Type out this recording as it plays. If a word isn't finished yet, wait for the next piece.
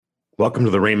Welcome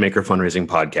to the Rainmaker Fundraising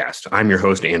Podcast. I'm your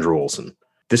host, Andrew Olson.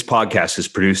 This podcast is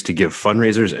produced to give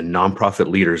fundraisers and nonprofit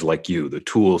leaders like you the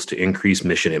tools to increase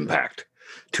mission impact.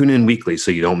 Tune in weekly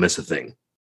so you don't miss a thing.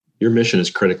 Your mission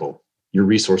is critical. Your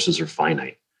resources are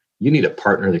finite. You need a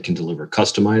partner that can deliver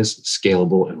customized,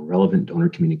 scalable, and relevant donor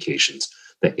communications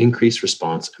that increase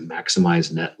response and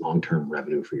maximize net long-term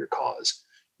revenue for your cause.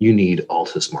 You need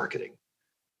Altus Marketing.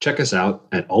 Check us out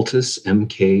at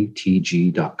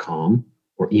altusmktg.com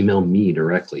or email me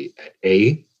directly at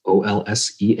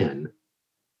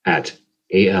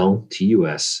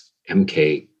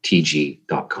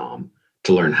aolsen@altusmktg.com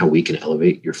to learn how we can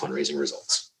elevate your fundraising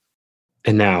results.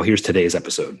 And now here's today's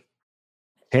episode.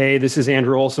 Hey, this is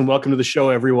Andrew Olson. Welcome to the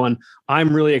show, everyone.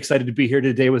 I'm really excited to be here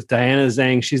today with Diana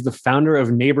Zhang. She's the founder of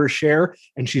NeighborShare,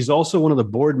 and she's also one of the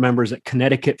board members at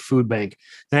Connecticut Food Bank.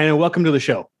 Diana, welcome to the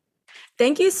show.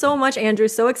 Thank you so much, Andrew.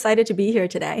 So excited to be here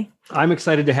today. I'm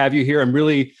excited to have you here. I'm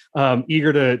really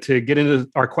eager to get into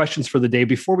our questions for the day.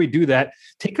 Before we do that,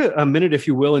 take a minute, if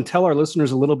you will, and tell our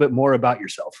listeners a little bit more about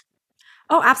yourself.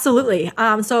 Oh, absolutely.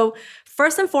 So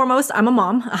first and foremost, I'm a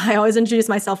mom. I always introduce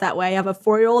myself that way. I have a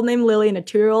 4-year-old named Lily and a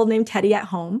 2-year-old named Teddy at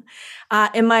home.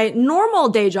 In my normal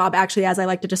day job, actually, as I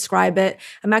like to describe it,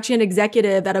 I'm actually an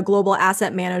executive at a global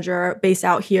asset manager based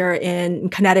out here in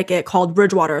Connecticut called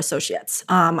Bridgewater Associates.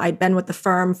 I've been with the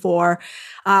firm for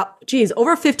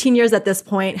over 15 years at this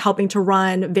point, helping to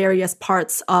run various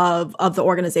parts of the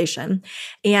organization.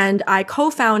 And I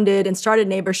co-founded and started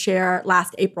NeighborShare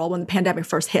last April when the pandemic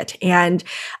first hit. And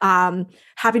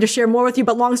happy to share more with you,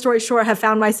 but long story short, I have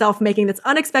found myself making this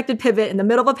unexpected pivot in the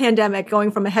middle of a pandemic, going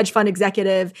from a hedge fund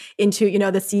executive into,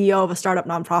 the CEO of a startup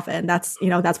nonprofit. And that's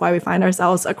why we find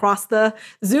ourselves across the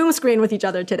Zoom screen with each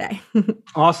other today.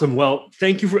 Awesome. Well,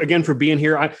 thank you again for being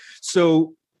here. I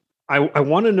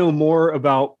want to know more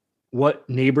about what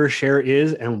NeighborShare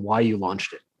is and why you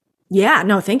launched it. Yeah,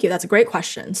 no, thank you. That's a great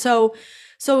question. So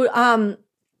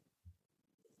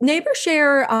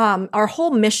NeighborShare, our whole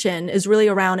mission is really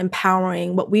around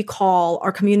empowering what we call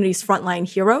our community's frontline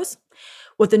heroes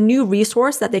with a new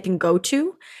resource that they can go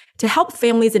to help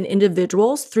families and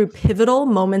individuals through pivotal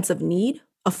moments of need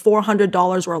of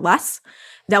 $400 or less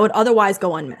that would otherwise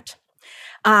go unmet.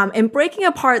 And breaking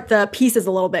apart the pieces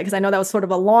a little bit, because I know that was sort of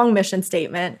a long mission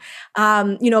statement,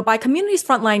 by community's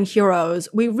frontline heroes,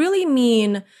 we really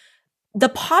mean the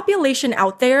population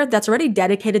out there that's already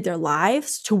dedicated their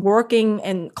lives to working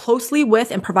and closely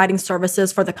with and providing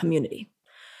services for the community,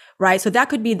 right? So that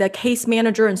could be the case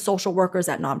manager and social workers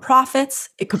at nonprofits.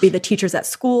 It could be the teachers at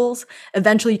schools.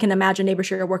 Eventually, you can imagine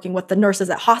NeighborShare working with the nurses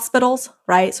at hospitals,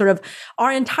 right? Sort of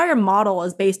our entire model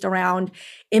is based around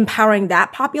empowering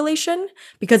that population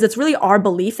because it's really our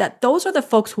belief that those are the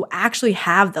folks who actually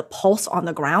have the pulse on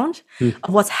the ground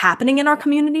of what's happening in our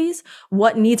communities,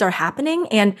 what needs are happening.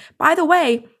 And by the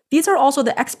way, these are also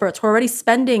the experts who are already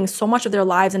spending so much of their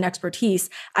lives and expertise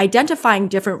identifying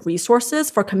different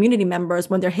resources for community members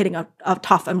when they're hitting a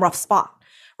tough and rough spot.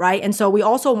 Right. And so we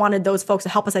also wanted those folks to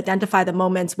help us identify the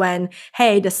moments when,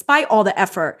 hey, despite all the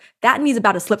effort, that needs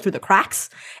about to slip through the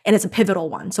cracks. And it's a pivotal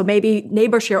one. So maybe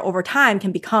NeighborShare over time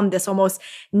can become this almost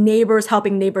neighbors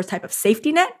helping neighbors type of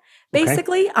safety net,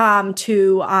 basically,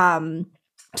 to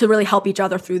really help each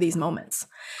other through these moments.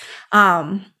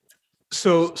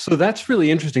 So that's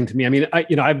really interesting to me. I mean,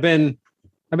 I've been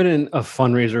in a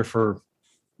fundraiser for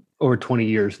over 20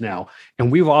 years now,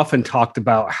 and we've often talked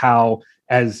about how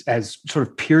as sort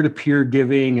of peer-to-peer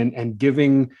giving and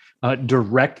giving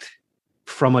direct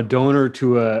from a donor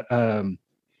to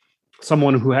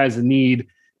someone who has a need,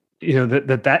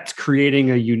 that's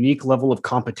creating a unique level of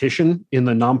competition in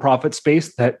the nonprofit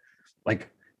space that, like,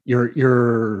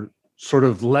 your sort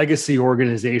of legacy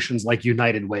organizations like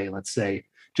United Way, let's say,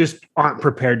 just aren't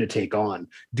prepared to take on.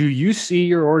 Do you see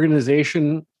your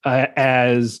organization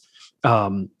as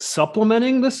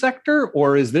supplementing the sector,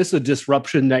 or is this a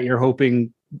disruption that you're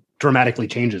hoping dramatically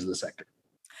changes the sector?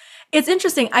 It's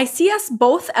interesting. I see us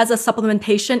both as a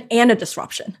supplementation and a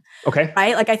disruption. Okay.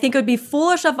 Right? Like, I think it would be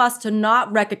foolish of us to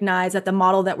not recognize that the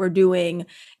model that we're doing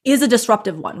is a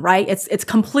disruptive one, right? It's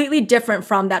completely different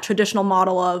from that traditional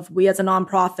model of we as a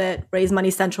nonprofit raise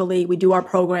money centrally, we do our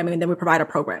programming, and then we provide our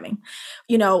programming.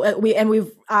 We've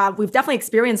definitely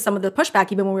experienced some of the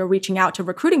pushback even when we were reaching out to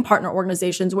recruiting partner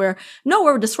organizations where, no,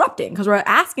 we're disrupting because we're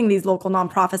asking these local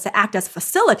nonprofits to act as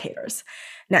facilitators.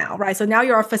 now, right? So now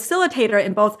you're a facilitator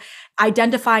in both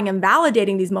identifying and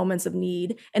validating these moments of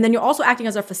need. And then you're also acting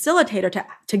as a facilitator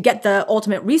to get the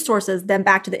ultimate resources then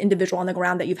back to the individual on the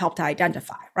ground that you've helped to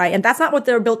identify, right? And that's not what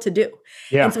they're built to do.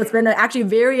 Yeah. And so it's been actually a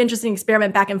very interesting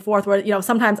experiment back and forth where,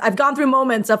 sometimes I've gone through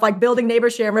moments of like building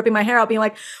NeighborShare and ripping my hair out, being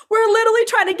like, we're literally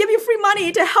trying to give you free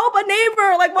money to help a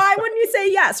neighbor. Like, why wouldn't you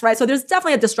say yes, right? So there's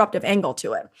definitely a disruptive angle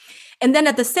to it. And then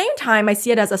at the same time, I see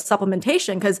it as a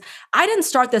supplementation because I didn't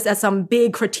start this as some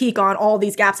big critique on all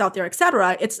these gaps out there, et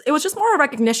cetera. It was just more a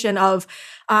recognition of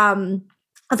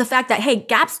the fact that, hey,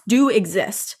 gaps do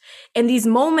exist. And these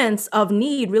moments of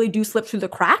need really do slip through the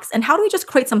cracks. And how do we just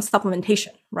create some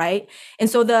supplementation, right? And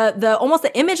so the almost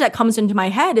the image that comes into my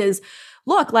head is,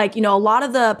 look, like, a lot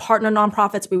of the partner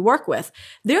nonprofits we work with,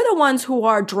 they're the ones who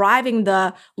are driving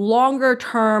the longer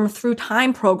term through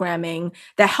time programming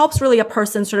that helps really a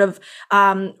person sort of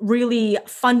really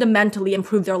fundamentally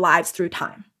improve their lives through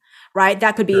time. Right.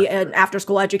 That could be an after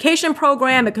school education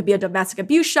program. It could be a domestic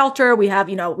abuse shelter. We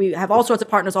have all sorts of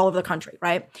partners all over the country.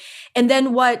 Right. And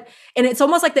then and it's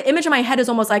almost like the image in my head is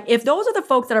almost like if those are the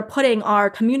folks that are putting our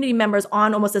community members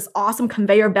on almost this awesome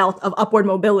conveyor belt of upward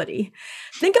mobility,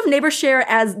 think of NeighborShare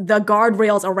as the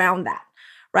guardrails around that.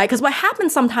 Right? Because what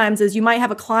happens sometimes is you might have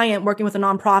a client working with a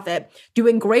nonprofit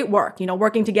doing great work,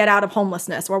 working to get out of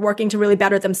homelessness or working to really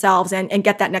better themselves and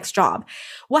get that next job.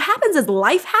 What happens is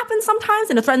life happens sometimes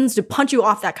and it threatens to punch you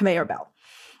off that conveyor belt.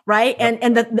 Right? Yep.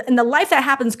 And the life that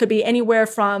happens could be anywhere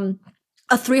from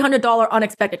a $300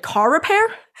 unexpected car repair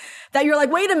that you're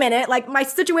like, wait a minute, like my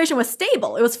situation was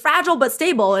stable. It was fragile, but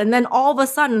stable. And then all of a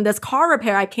sudden, this car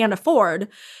repair I can't afford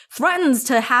threatens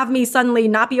to have me suddenly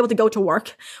not be able to go to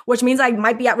work, which means I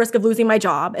might be at risk of losing my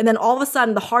job. And then all of a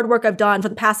sudden, the hard work I've done for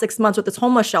the past 6 months with this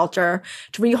homeless shelter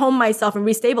to rehome myself and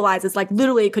restabilize, it's like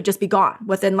literally it could just be gone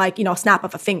within like, snap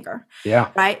of a finger.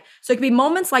 Yeah. Right. So it could be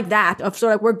moments like that of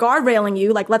sort of we're guardrailing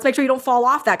you, like, let's make sure you don't fall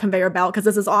off that conveyor belt because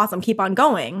this is awesome. Keep on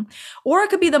going. Or it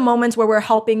could be the moments where we're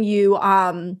helping you,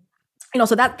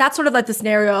 so that's sort of like the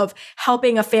scenario of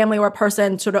helping a family or a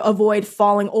person sort of avoid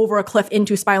falling over a cliff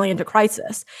into spiraling into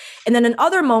crisis. And then in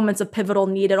other moments of pivotal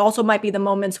need, it also might be the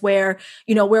moments where,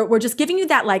 we're just giving you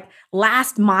that like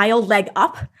last mile leg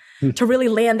up to really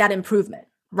land that improvement.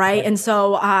 Right. And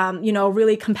so,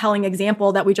 really compelling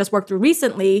example that we just worked through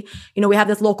recently, we have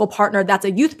this local partner that's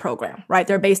a youth program, right?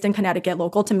 They're based in Connecticut,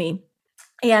 local to me.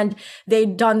 And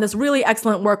they'd done this really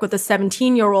excellent work with a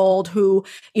 17-year-old who,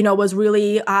 was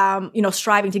really,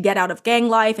 striving to get out of gang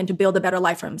life and to build a better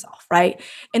life for himself, right?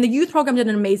 And the youth program did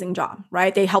an amazing job,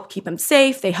 right? They helped keep him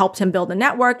safe. They helped him build a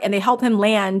network and they helped him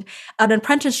land an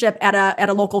apprenticeship at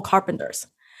a local carpenter's.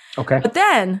 Okay. But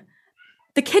then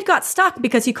the kid got stuck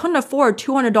because he couldn't afford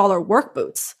 $200 work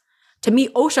boots to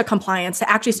meet OSHA compliance to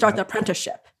actually start the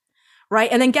apprenticeship,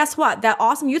 right? And then guess what? That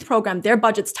awesome youth program, their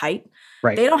budget's tight.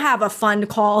 Right. They don't have a fund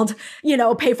called,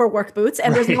 pay for work boots,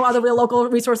 and there's no other real local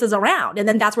resources around. And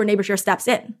then that's where NeighborShare steps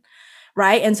in.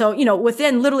 Right. And so,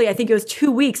 within literally, I think it was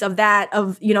 2 weeks of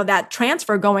that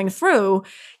transfer going through,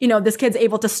 this kid's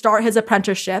able to start his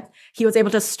apprenticeship. He was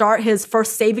able to start his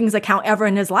first savings account ever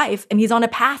in his life, and he's on a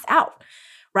path out.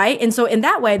 Right. And so in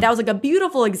that way, that was like a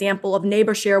beautiful example of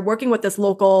NeighborShare working with this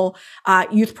local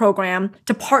youth program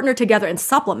to partner together and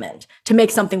supplement to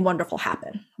make something wonderful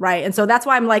happen. Right. And so that's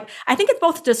why I'm like, I think it's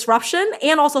both disruption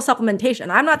and also supplementation.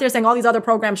 I'm not there saying all these other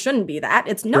programs shouldn't be that.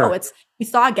 It's we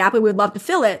saw a gap and we would love to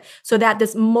fill it so that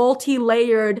this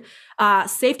multi-layered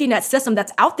safety net system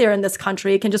that's out there in this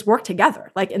country can just work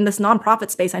together. Like in this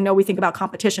nonprofit space, I know we think about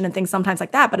competition and things sometimes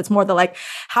like that, but it's more the like,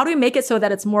 how do we make it so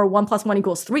that it's more 1 +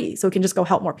 1 = 3 so we can just go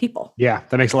help more people? Yeah,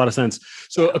 that makes a lot of sense.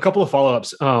 So a couple of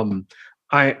follow-ups.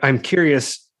 I'm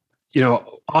curious,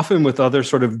 often with other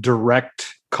sort of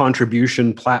direct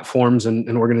contribution platforms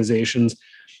and organizations,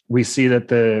 we see that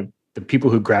the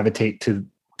people who gravitate to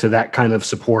that kind of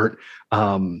support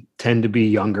tend to be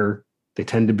younger. They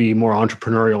tend to be more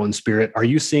entrepreneurial in spirit. Are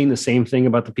you seeing the same thing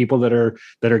about the people that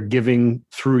are giving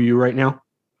through you right now?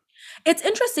 It's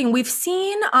interesting. We've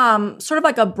seen sort of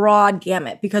like a broad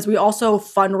gamut because we also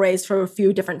fundraise for a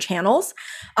few different channels.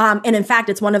 And in fact,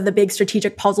 it's one of the big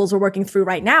strategic puzzles we're working through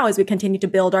right now as we continue to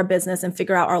build our business and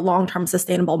figure out our long-term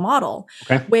sustainable model.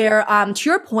 Okay. Where, to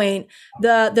your point,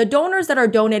 the donors that are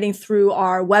donating through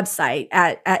our website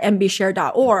at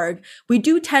mbshare.org, we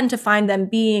do tend to find them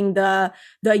being the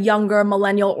younger,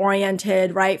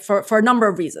 millennial-oriented, right, for a number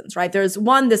of reasons, right? There's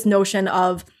one, this notion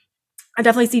of I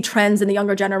definitely see trends in the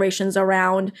younger generations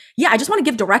around, I just want to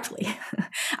give directly.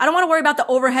 I don't want to worry about the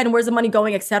overhead and where's the money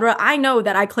going, et cetera. I know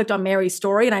that I clicked on Mary's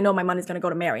story and I know my money's going to go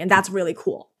to Mary, and that's really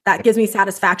cool. That gives me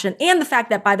satisfaction. And the fact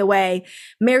that, by the way,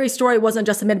 Mary's story wasn't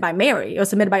just submitted by Mary. It was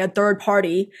submitted by a third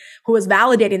party who was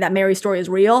validating that Mary's story is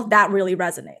real. That really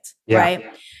resonates, right?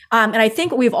 And I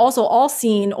think we've also all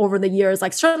seen over the years,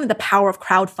 like certainly the power of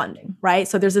crowdfunding, right?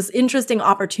 So there's this interesting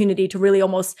opportunity to really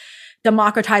almost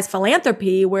democratize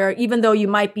philanthropy, where even though you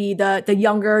might be the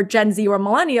younger Gen Z or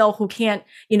millennial who can't,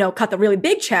 cut the really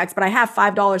big checks, but I have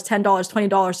 $5, $10,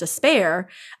 $20 to spare,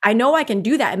 I know I can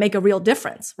do that and make a real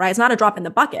difference, right? It's not a drop in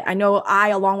the bucket. I know I,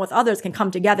 along with others, can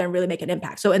come together and really make an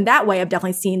impact. So in that way, I've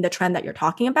definitely seen the trend that you're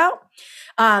talking about.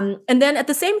 And then at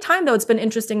the same time, though, it's been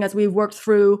interesting as we've worked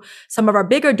through some of our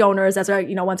bigger donors, as our,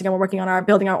 once again, we're working on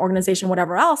building our organization,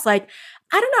 whatever else. Like,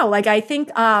 I don't know, like I think,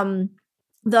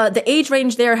 the age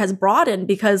range there has broadened,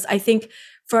 because I think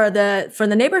for the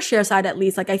NeighborShare side, at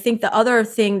least, like I think the other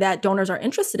thing that donors are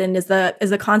interested in is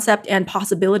the concept and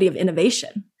possibility of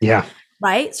innovation. Yeah.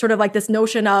 Right? Sort of like this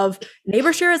notion of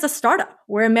NeighborShare is a startup.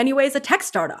 We're in many ways a tech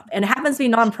startup, and it happens to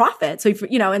be nonprofit. So,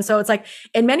 and so it's like,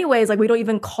 in many ways, like we don't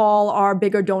even call our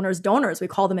bigger donors, we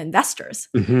call them investors,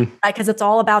 right? Because it's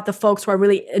all about the folks who are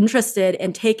really interested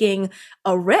in taking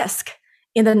a risk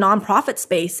in the nonprofit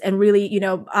space and really,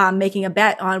 making a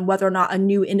bet on whether or not a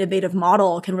new innovative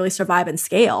model can really survive and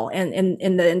scale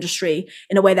in the industry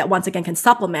in a way that, once again, can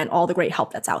supplement all the great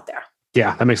help that's out there.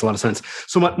 Yeah, that makes a lot of sense.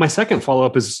 So my second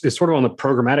follow-up is sort of on the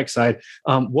programmatic side.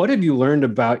 What have you learned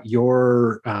about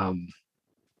your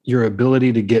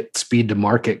ability to get speed to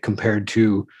market compared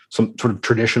to some sort of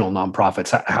traditional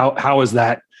nonprofits? How is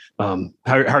that? How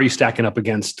are you stacking up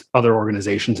against other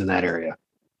organizations in that area?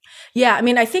 Yeah, I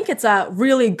mean, I think it's a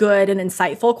really good and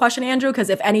insightful question, Andrew, because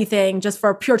if anything, just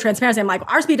for pure transparency, I'm like,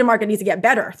 our speed to market needs to get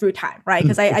better through time, right?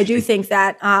 Because I do think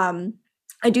that,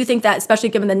 especially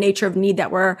given the nature of need that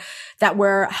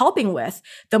we're helping with,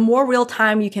 the more real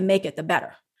time you can make it, the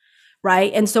better.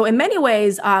 Right. And so in many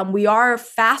ways, we are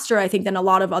faster, I think, than a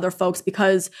lot of other folks,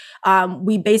 because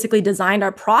we basically designed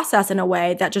our process in a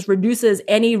way that just reduces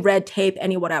any red tape,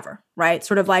 any whatever. Right.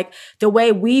 Sort of like the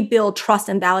way we build trust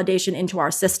and validation into our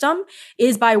system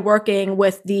is by working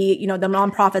with the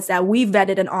nonprofits that we've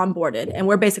vetted and onboarded. And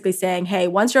we're basically saying, hey,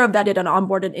 once you're vetted and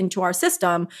onboarded into our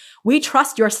system, we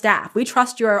trust your staff. We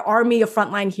trust your army of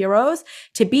frontline heroes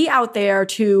to be out there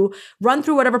to run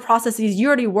through whatever processes you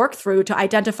already worked through to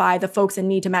identify the folks in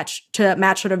need to match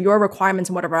sort of your requirements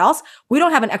and whatever else. We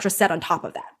don't have an extra set on top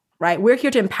of that. Right. We're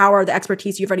here to empower the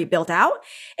expertise you've already built out.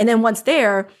 And then once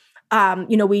there,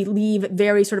 we leave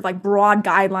very sort of like broad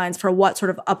guidelines for what sort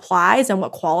of applies and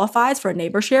what qualifies for a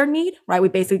NeighborShare need, right? We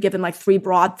basically give them like 3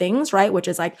 broad things, right? Which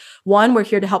is like, 1, we're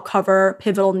here to help cover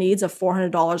pivotal needs of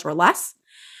 $400 or less,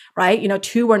 right?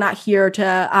 2, we're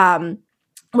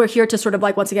here to sort of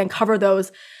like, once again, cover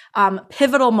those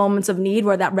pivotal moments of need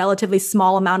where that relatively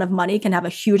small amount of money can have a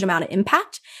huge amount of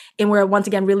impact. And we're, once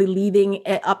again, really leaving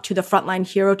it up to the frontline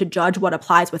hero to judge what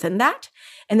applies within that.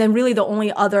 And then really the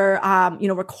only other,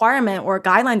 requirement or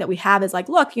guideline that we have is like,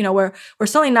 look, we're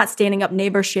certainly not standing up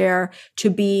NeighborShare to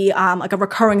be like a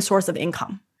recurring source of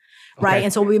income. Right. Okay.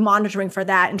 And so we'll be monitoring for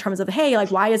that in terms of, hey,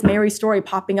 like, why is Mary's story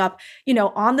popping up,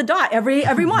 on the dot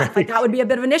every month? Like, that would be a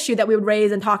bit of an issue that we would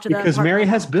raise and talk to because Mary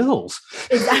has bills.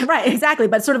 Exactly. Right. Exactly.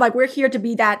 But sort of like, we're here to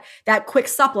be that quick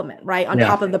supplement, right, on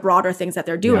top of the broader things that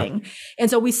they're doing. Yeah. And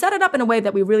so we set it up in a way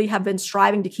that we really have been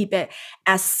striving to keep it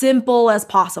as simple as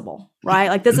possible. Right?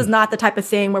 Like, this is not the type of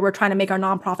thing where we're trying to make our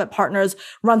nonprofit partners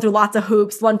run through lots of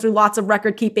hoops, run through lots of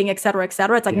record keeping, et cetera, et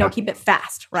cetera. It's like, no, keep it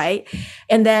fast. Right.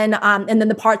 And then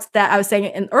the parts that I was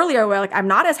saying earlier where like, I'm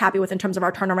not as happy with in terms of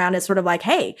our turnaround is sort of like,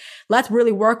 hey, let's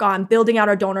really work on building out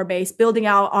our donor base, building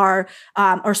out our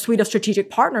suite of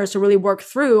strategic partners to really work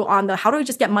through on how do we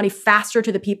just get money faster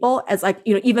to the people as like,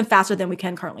 even faster than we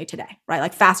can currently today. Right.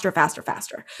 Like faster.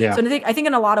 Yeah. So I think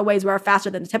in a lot of ways we're faster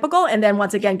than typical. And then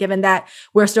once again, given that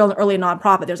we're still an early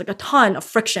nonprofit, there's like a ton of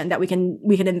friction that we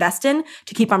can invest in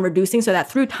to keep on reducing, so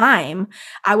that through time,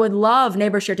 I would love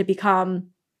NeighborShare to become,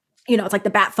 it's like the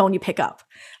bat phone you pick up.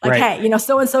 Like, right. Hey,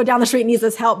 so-and-so down the street needs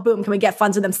this help. Boom. Can we get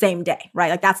funds to them same day? Right.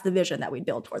 Like, that's the vision that we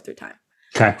build toward through time.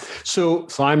 Okay. So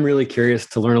I'm really curious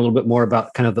to learn a little bit more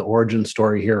about kind of the origin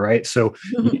story here, right? So,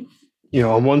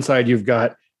 on one side, you've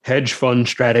got hedge fund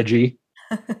strategy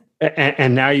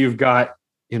and now you've got,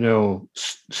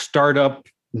 startup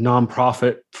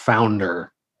nonprofit founder,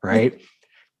 right?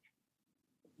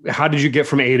 How did you get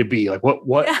from A to B? Like what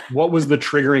was the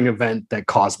triggering event that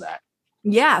caused that?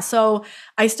 Yeah. So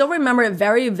I still remember it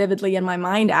very vividly in my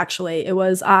mind, actually. It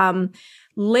was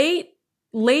late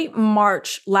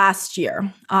March last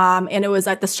year. And it was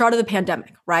at the start of the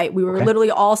pandemic, right? We were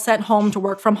literally all sent home to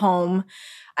work from home.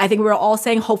 I think we were all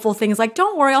saying hopeful things like,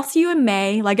 don't worry, I'll see you in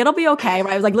May. Like, it'll be okay,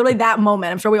 right? It was like literally that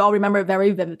moment. I'm sure we all remember it very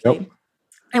vividly. Yep.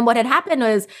 And what had happened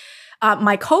was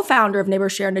my co-founder of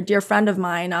NeighborShare and a dear friend of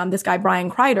mine, this guy, Brian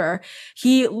Kreider,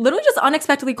 he literally just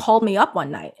unexpectedly called me up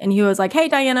one night. And he was like, hey,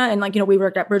 Diana. And like, we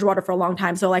worked at Bridgewater for a long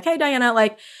time. So like, hey, Diana,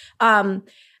 like, and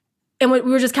we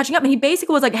were just catching up. And he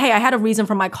basically was like, hey, I had a reason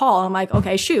for my call. And I'm like,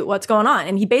 okay, shoot, what's going on?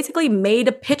 And he basically made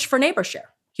a pitch for NeighborShare.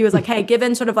 He was like, hey,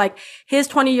 given sort of like his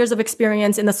 20 years of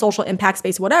experience in the social impact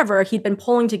space, whatever, he'd been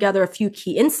pulling together a few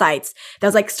key insights that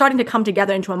was like starting to come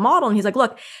together into a model. And he's like,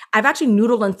 look, I've actually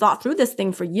noodled and thought through this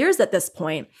thing for years at this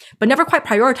point, but never quite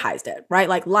prioritized it, right?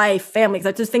 Like life, family,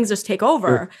 like those things just take over.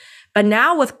 Sure. But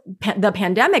now with the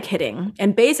pandemic hitting,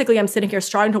 and basically I'm sitting here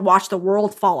starting to watch the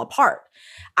world fall apart.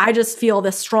 I just feel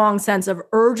this strong sense of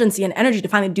urgency and energy to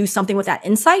finally do something with that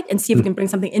insight and see if we can bring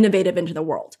something innovative into the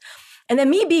world. And then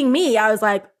me being me, I was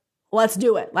like, let's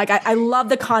do it. Like, I love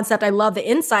the concept. I love the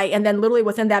insight. And then literally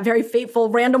within that very fateful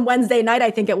random Wednesday night,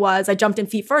 I think it was, I jumped in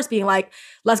feet first being like,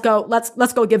 let's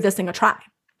go give this thing a try.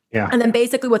 Yeah. And then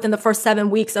basically within the first 7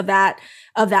 weeks of that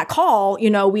call,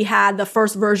 we had the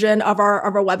first version of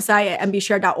our website at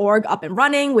nbshare.org up and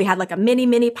running. We had like a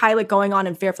mini pilot going on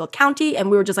in Fairfield County, and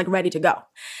we were just like ready to go.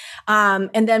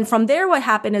 And then from there, what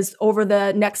happened is over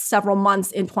the next several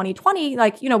months in 2020,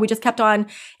 we just kept on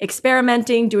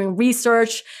experimenting, doing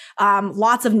research,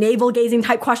 lots of navel gazing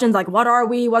type questions, like, what are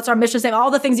we? What's our mission statement?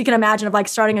 All the things you can imagine of like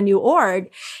starting a new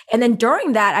org. And then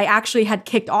during that, I actually had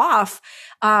kicked off,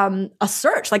 a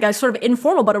search, like a sort of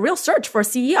informal, but a real search for a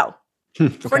CEO.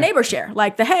 For NeighborShare,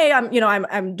 like hey,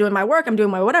 I'm doing my work, I'm doing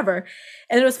my whatever.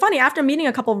 And it was funny, after meeting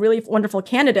a couple of really wonderful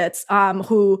candidates,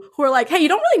 who are like, hey, you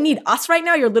don't really need us right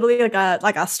now. You're literally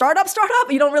like a startup.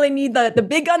 You don't really need the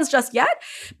big guns just yet.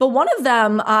 But one of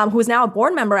them, who is now a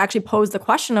board member, actually posed the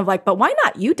question of like, but why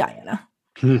not you, Diana?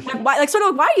 Why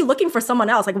are you looking for someone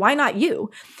else? Like, why not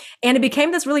you? And it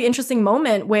became this really interesting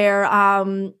moment where,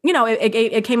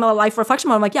 it came a life reflection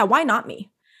moment. I'm like, yeah, why not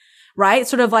me? Right?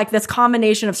 Sort of like this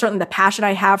combination of certainly the passion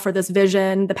I have for this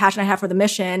vision, the passion I have for the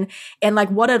mission, and like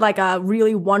what a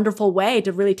really wonderful way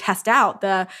to really test out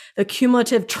the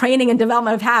cumulative training and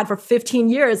development I've had for 15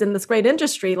 years in this great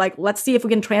industry. Like, let's see if we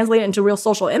can translate it into real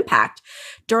social impact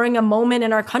during a moment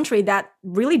in our country that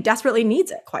really desperately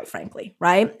needs it, quite frankly.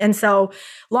 Right? And so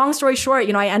long story short,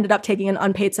 I ended up taking an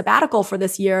unpaid sabbatical for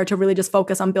this year to really just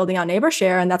focus on building out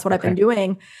NeighborShare. And that's what I've been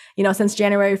doing, since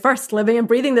January 1st, living and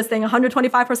breathing this thing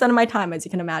 125% of my time, as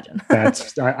you can imagine.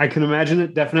 I can imagine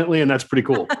it, definitely. And that's pretty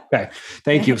cool. Okay.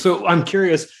 Thank you. So I'm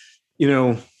curious,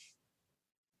 you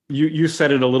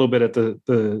said it a little bit at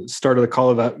the start of the call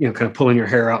about, kind of pulling your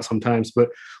hair out sometimes, but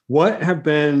what have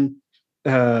been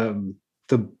the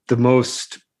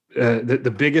most,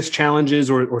 the biggest challenges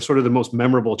or sort of the most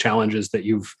memorable challenges that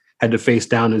you've had to face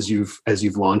down as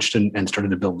you've launched and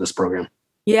started to build this program?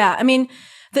 Yeah. I mean,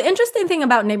 the interesting thing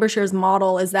about NeighborShare's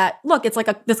model is that, look, it's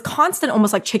like this constant,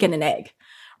 almost like chicken and egg,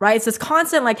 right? It's this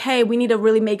constant like, hey, we need to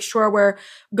really make sure we're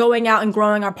going out and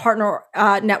growing our partner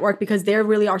network because they're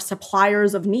really our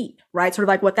suppliers of need, right? Sort of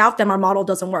like without them, our model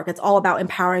doesn't work. It's all about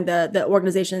empowering the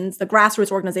organizations, the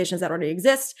grassroots organizations that already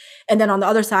exist. And then on the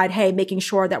other side, hey, making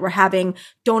sure that we're having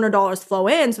donor dollars flow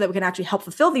in so that we can actually help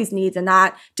fulfill these needs and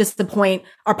not disappoint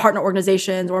our partner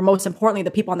organizations or most importantly,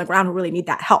 the people on the ground who really need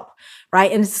that help.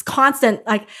 Right. And it's constant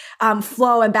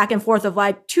flow and back and forth of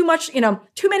like too much,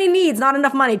 too many needs, not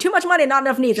enough money, too much money, not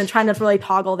enough needs, and trying to really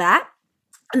toggle that.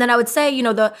 And then I would say,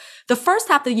 the first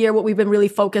half of the year, what we've been really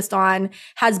focused on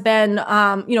has been,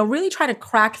 really trying to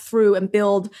crack through and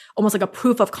build almost like a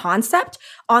proof of concept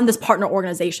on this partner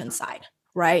organization side.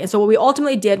 Right. And so what we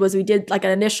ultimately did was we did like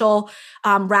an initial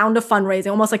round of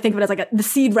fundraising, almost like think of it as like the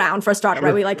seed round for a startup,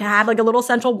 right? We like had like a little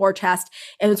central war chest.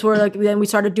 And it's where like then we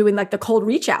started doing like the cold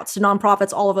reach outs to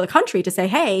nonprofits all over the country to say,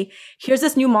 hey, here's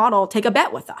this new model, take a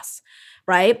bet with us.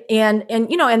 Right. And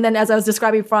then as I was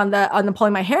describing on the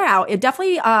pulling my hair out, it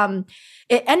definitely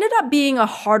it ended up being a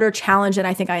harder challenge than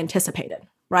I think I anticipated.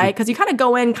 Right. Because you kind of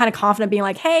go in kind of confident being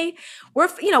like, hey,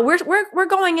 we're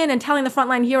going in and telling the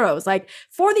frontline heroes, like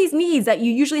for these needs that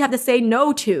you usually have to say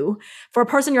no to for a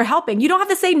person you're helping, you don't have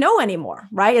to say no anymore.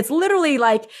 Right. It's literally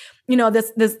like,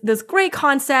 this great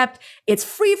concept. It's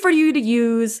free for you to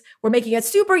use. We're making it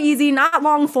super easy, not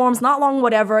long forms, not long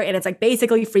whatever. And it's like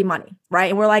basically free money. Right.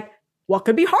 And we're like, what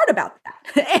could be hard about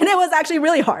that? And it was actually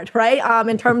really hard, right?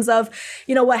 In terms of,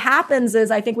 what happens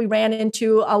is I think we ran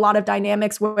into a lot of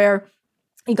dynamics where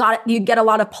you get a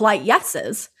lot of polite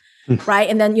yeses, right?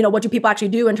 And then, what do people actually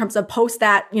do in terms of post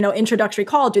that, introductory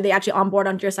call? Do they actually onboard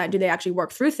onto your side? Do they actually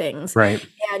work through things? Right.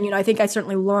 And, I think I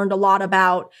certainly learned a lot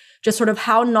about just sort of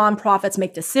how nonprofits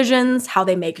make decisions, how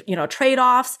they make,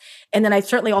 trade-offs. And then I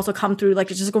certainly also come through like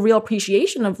just a real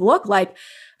appreciation of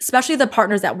especially the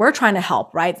partners that we're trying to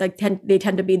help, right? They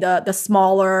tend to be the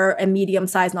smaller and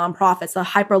medium-sized nonprofits, the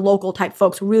hyper-local type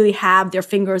folks who really have their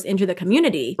fingers into the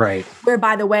community. Right. Where,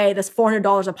 by the way, this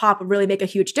 $400 a pop would really make a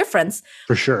huge difference.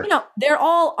 For sure. They're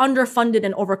all underfunded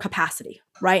and over capacity,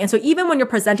 right? And so even when you're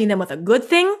presenting them with a good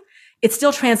thing, it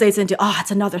still translates into, it's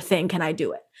another thing. Can I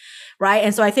do it? Right.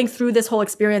 And so I think through this whole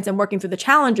experience and working through the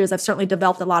challenges, I've certainly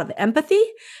developed a lot of empathy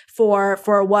for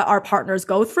what our partners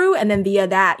go through. And then via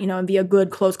that, and via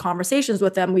good, close conversations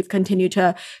with them, we've continued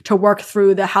to work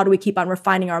through how do we keep on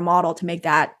refining our model to make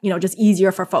that, just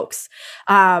easier for folks.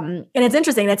 And it's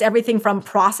interesting. It's everything from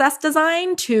process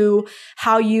design to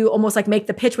how you almost like make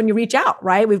the pitch when you reach out,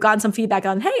 right? We've gotten some feedback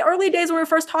on, hey, early days when we were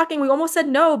first talking, we almost said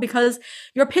no because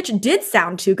your pitch did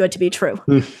sound too good to be true.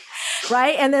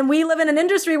 Right. And then we live in an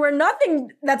industry where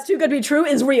nothing that's too good to be true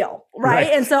is real. Right.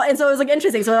 And so it was like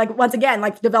interesting. So like, once again,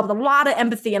 like developed a lot of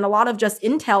empathy and a lot of just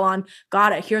intel on,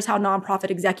 got it. Here's how nonprofit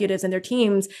executives and their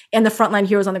teams and the frontline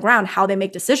heroes on the ground, how they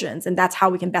make decisions. And that's how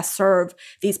we can best serve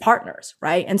these partners.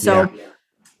 Right. And so,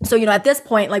 at this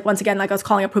point, like, once again, like I was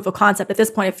calling a proof of concept, at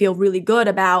this point, I feel really good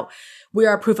about where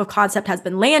our proof of concept has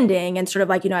been landing. And sort of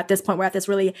like, at this point, we're at this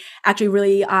really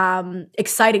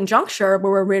exciting juncture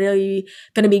where we're really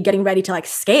going to be getting ready to like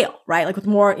scale, right? Like with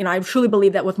more, I truly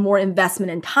believe that with more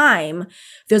investment and time,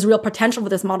 there's real potential for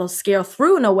this model to scale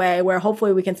through in a way where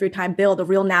hopefully we can through time build a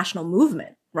real national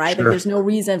movement, right? Sure. Like there's no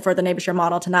reason for the NeighborShare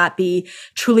model to not be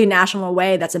truly national in a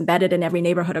way that's embedded in every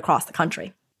neighborhood across the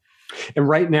country. And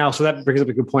right now, so that brings up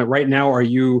a good point. Right now, are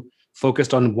you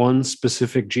focused on one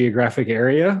specific geographic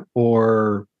area,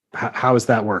 or how does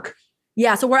that work?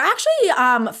 Yeah, so we're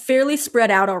actually fairly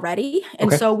spread out already.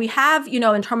 And so we have,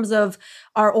 in terms of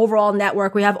our overall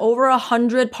network, we have over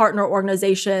 100 partner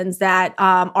organizations that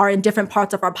are in different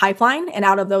parts of our pipeline. And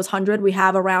out of those 100, we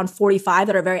have around 45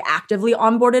 that are very actively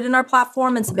onboarded in our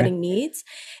platform and submitting needs.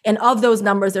 And of those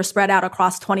numbers, they're spread out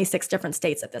across 26 different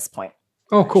states at this point.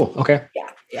 Oh, cool. Okay.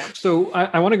 Yeah. So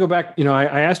I want to go back.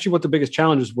 I asked you what the biggest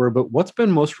challenges were, but what's been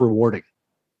most rewarding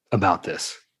about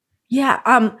this? Yeah.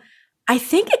 I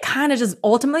think it kind of just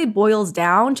ultimately boils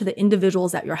down to the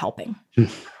individuals that you're helping.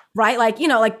 Right? Like,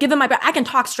 given I can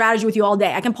talk strategy with you all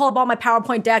day. I can pull up all my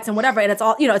PowerPoint decks and whatever. And it's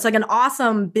all, it's like an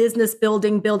awesome business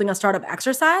building a startup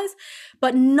exercise,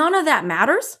 but none of that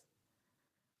matters.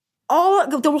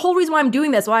 The whole reason why I'm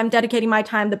doing this, why I'm dedicating my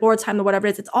time, the board's time, the whatever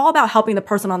it is, it's all about helping the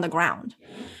person on the ground,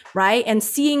 right? And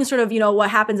seeing sort of, what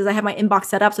happens is I have my inbox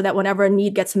set up so that whenever a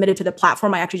need gets submitted to the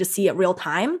platform, I actually just see it real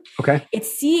time. Okay.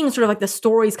 It's seeing sort of like the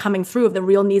stories coming through of the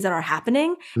real needs that are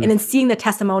happening, and then seeing the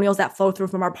testimonials that flow through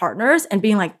from our partners and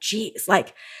being like, geez,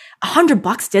 like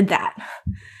 $100 did that,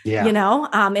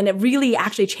 and it really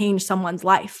actually changed someone's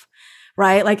life,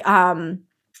 right? Like, I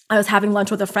was having lunch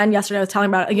with a friend yesterday. I was telling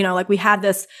about, like we had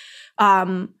this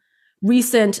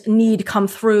recent need come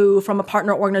through from a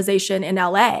partner organization in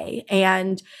LA.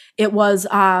 And it was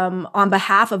on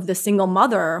behalf of the single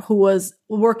mother who was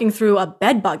working through a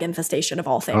bed bug infestation of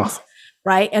all things,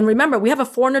 right? And remember, we have a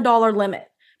 $400 limit.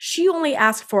 She only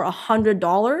asked for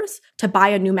 $100 to buy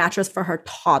a new mattress for her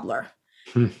toddler.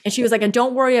 And she was like, and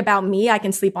don't worry about me, I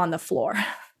can sleep on the floor.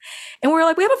 And we were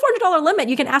like, we have a $400 limit.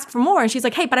 You can ask for more. And she's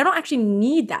like, hey, but I don't actually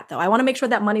need that though. I want to make sure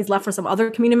that money's left for some other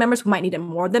community members who might need it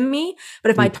more than me. But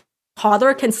if my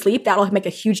toddler can sleep, that'll make a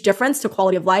huge difference to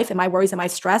quality of life and my worries and my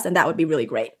stress. And that would be really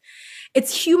great.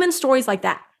 It's human stories like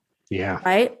that. Yeah.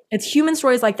 Right. It's human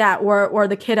stories like that, or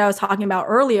the kid I was talking about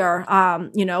earlier,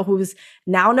 who's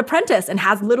now an apprentice and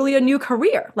has literally a new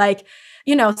career. Like,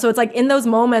 so it's like in those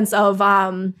moments of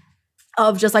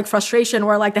just like frustration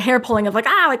where like the hair pulling of like,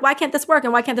 like, why can't this work?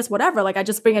 And why can't this whatever? Like, I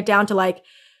just bring it down to like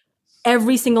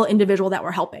every single individual that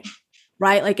we're helping,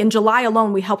 right? Like in July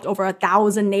alone, we helped over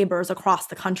 1,000 neighbors across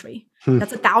the country.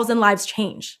 That's 1,000 lives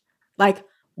changed. Like,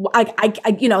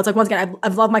 it's like, once again,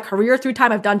 I've loved my career through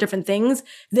time. I've done different things.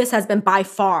 This has been by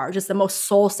far just the most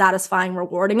soul satisfying,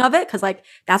 rewarding of it. Cause like,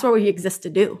 that's what we exist to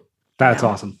do. That's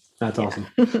awesome. That's awesome.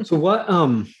 So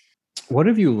what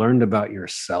have you learned about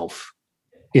yourself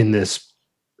in this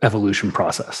evolution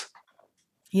process?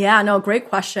 Yeah, no, great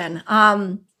question.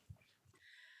 I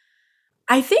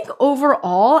think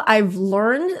overall, I've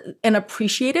learned and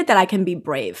appreciated that I can be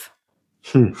brave.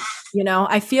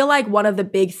 I feel like one of the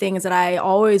big things that I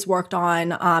always worked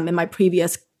on in my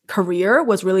previous career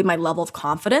was really my level of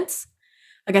confidence.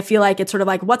 Like, I feel like it's sort of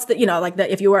like, what's the,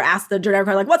 if you were asked the generic,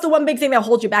 like, what's the one big thing that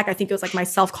holds you back? I think it was like my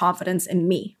self-confidence in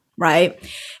me, right?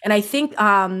 And I think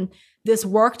this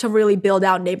work to really build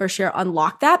out NeighborShare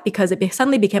unlocked that, because it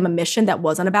suddenly became a mission that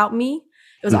wasn't about me.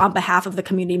 It was on behalf of the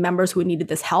community members who needed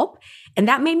this help. And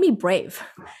that made me brave.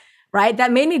 Right.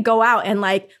 That made me go out and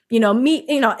meet,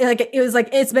 it was like,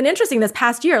 it's been interesting this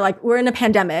past year. Like we're in a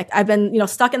pandemic. I've been,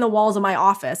 stuck in the walls of my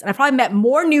office, and I probably met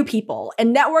more new people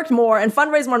and networked more and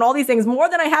fundraised more and all these things more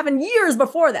than I have in years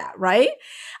before that. Right.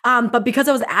 But because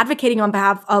I was advocating on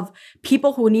behalf of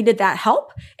people who needed that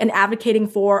help and advocating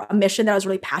for a mission that I was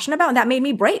really passionate about, and that made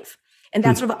me brave. And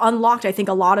that sort of unlocked, I think,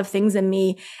 a lot of things in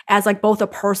me as like both a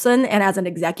person and as an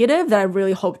executive that I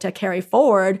really hope to carry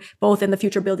forward, both in the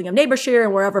future building of NeighborShare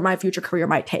and wherever my future career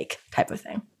might take, type of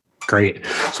thing. Great.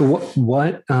 So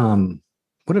what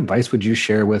advice would you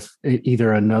share with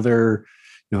either another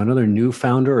new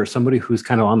founder or somebody who's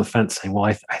kind of on the fence saying, well,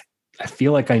 I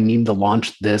feel like I need to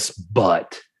launch this,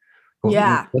 but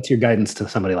what's your guidance to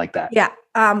somebody like that? Yeah.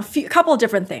 A couple of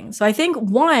different things. So I think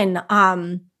one,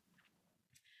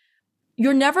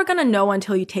 you're never going to know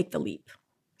until you take the leap,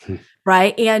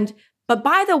 right? But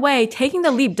by the way, taking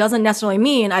the leap doesn't necessarily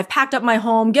mean I've packed up my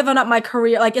home, given up my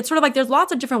career. Like it's sort of like there's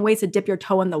lots of different ways to dip your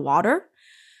toe in the water.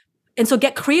 And so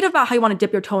get creative about how you want to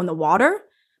dip your toe in the water,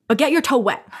 but get your toe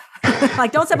wet.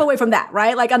 Like don't step away from that,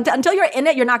 right? Like until you're in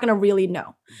it, you're not going to really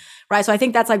know. Right. So I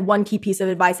think that's like one key piece of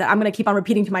advice that I'm going to keep on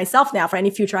repeating to myself now for any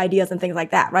future ideas and things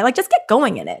like that. Right. Like just get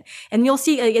going in it, and you'll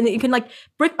see, and you can like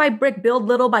brick by brick build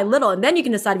little by little. And then you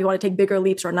can decide if you want to take bigger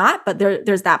leaps or not. But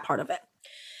there's that part of it.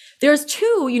 There's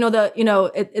two,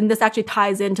 and this actually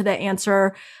ties into the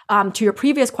answer to your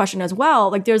previous question as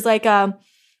well. Like there's like,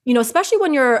 especially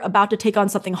when you're about to take on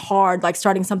something hard, like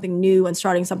starting something new and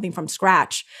starting something from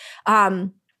scratch.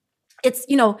 It's,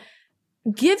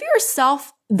 give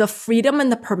yourself the freedom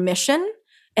and the permission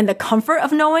and the comfort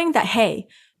of knowing that, hey,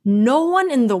 no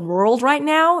one in the world right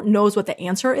now knows what the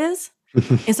answer is.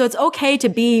 And so it's okay to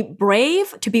be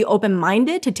brave, to be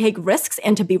open-minded, to take risks,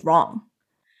 and to be wrong.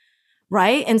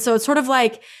 Right. And so it's sort of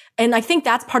like, and I think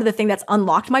that's part of the thing that's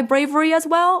unlocked my bravery as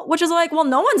well, which is like, well,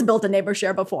 no one's built a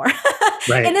NeighborShare before.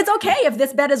 Right. And it's okay if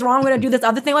this bet is wrong, I'm going to do this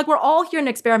other thing. Like we're all here in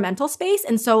experimental space.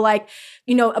 And so like,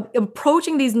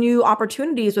 approaching these new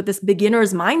opportunities with this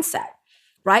beginner's mindset,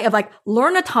 right? Of like,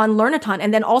 learn a ton.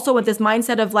 And then also with this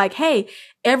mindset of like, hey,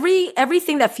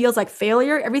 everything that feels like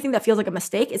failure, everything that feels like a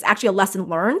mistake is actually a lesson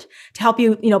learned to help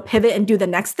you, pivot and do the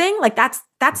next thing. Like that's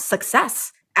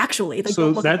success. Actually, like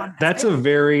so that's a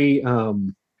very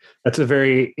entrepreneurial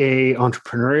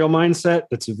mindset.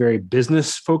 That's a very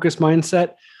business focused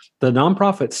mindset. The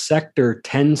nonprofit sector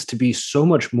tends to be so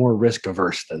much more risk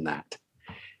averse than that.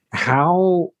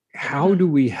 How do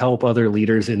we help other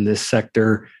leaders in this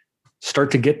sector start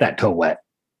to get that toe wet?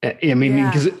 I mean,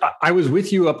 because I was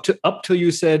with you up till you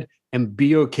said, and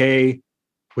be okay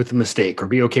with the mistake or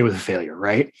be okay with the failure,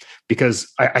 right?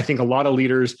 Because I think a lot of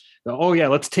leaders, oh yeah,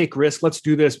 let's take risk, let's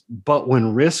do this. But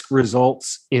when risk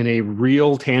results in a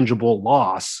real tangible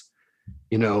loss,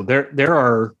 there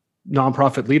are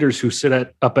nonprofit leaders who sit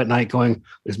up at night going,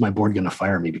 is my board going to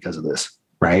fire me because of this?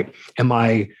 Right? Am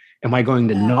I going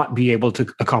to not be able to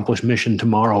accomplish mission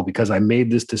tomorrow because I made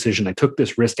this decision, I took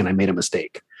this risk and I made a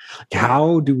mistake?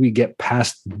 How do we get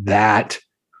past that,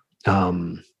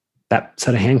 that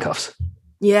set of handcuffs?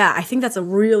 Yeah, I think that's a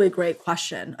really great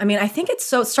question. I mean, I think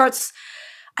starts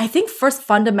first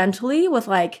fundamentally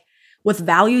with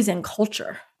values and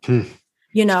culture.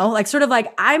 Like sort of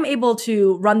like I'm able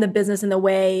to run the business in the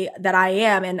way that I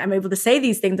am, and I'm able to say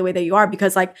these things the way that you are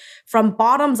because like from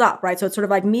bottoms up, right? So it's sort of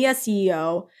like me as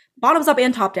CEO, bottoms up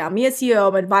and top down. Me as CEO,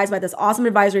 I'm advised by this awesome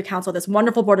advisory council, this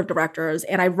wonderful board of directors,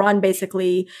 and I run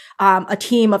basically a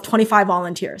team of 25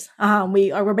 volunteers.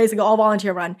 We're basically all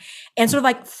volunteer run. And sort of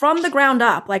like from the ground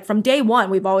up, like from day one,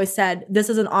 we've always said, this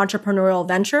is an entrepreneurial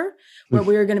venture where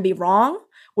we're going to be wrong,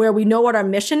 where we know what our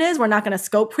mission is. We're not going to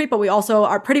scope creep, but we also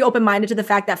are pretty open-minded to the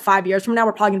fact that 5 years from now,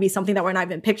 we're probably going to be something that we're not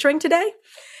even picturing today.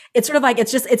 It's sort of like,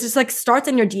 it's just like starts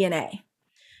in your DNA.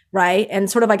 Right. And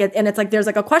sort of like, and it's like, there's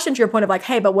like a question to your point of like,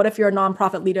 hey, but what if you're a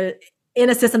nonprofit leader in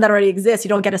a system that already exists? You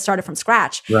don't get it started from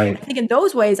scratch. Right. I think in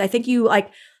those ways, I think you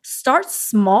like start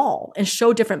small and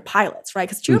show different pilots, right?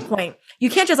 Because to your point, you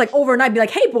can't just like overnight be like,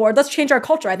 hey, board, let's change our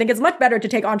culture. I think it's much better to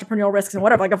take entrepreneurial risks and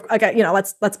whatever.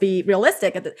 Let's be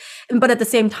realistic. But at the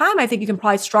same time, I think you can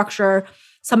probably structure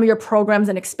some of your programs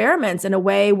and experiments in a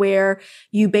way where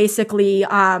you basically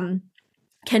can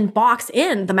box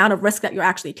in the amount of risk that you're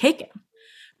actually taking.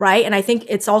 Right. And I think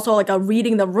it's also like a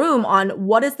reading the room on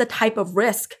what is the type of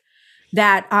risk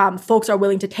that folks are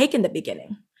willing to take in the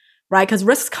beginning. Right. Because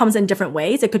risk comes in different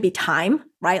ways. It could be time.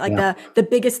 Right. Like the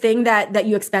biggest thing that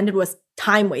you expended was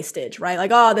time wastage, right?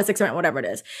 Like, oh, this experiment, whatever it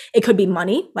is. It could be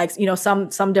money. Like,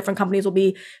 some different companies will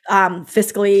be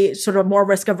fiscally sort of more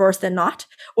risk averse than not,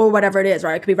 or whatever it is,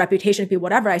 right? It could be reputation, it could be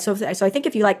whatever. So I think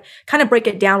if you like kind of break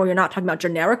it down where you're not talking about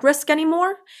generic risk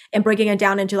anymore and breaking it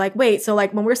down into like, wait, so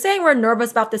like when we're saying we're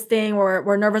nervous about this thing or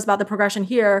we're nervous about the progression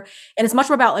here, and it's much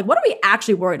more about like, what are we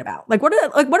actually worried about? Like, what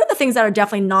are the things that are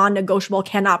definitely non-negotiable,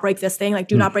 cannot break this thing, like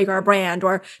do not break our brand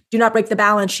or do not break the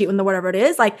balance sheet when the whatever it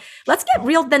is. Like, let's get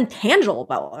real then tangible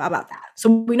about that. So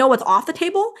we know what's off the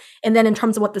table. And then in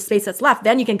terms of what the space that's left,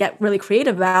 then you can get really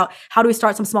creative about how do we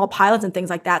start some small pilots and things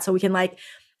like that. So we can like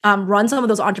run some of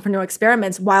those entrepreneurial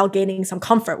experiments while gaining some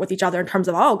comfort with each other in terms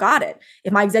of, oh, got it.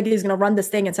 If my executive is going to run this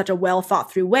thing in such a well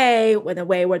thought through way, with a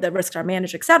way where the risks are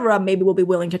managed, et cetera, maybe we'll be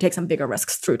willing to take some bigger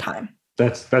risks through time.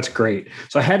 That's great.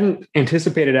 So I hadn't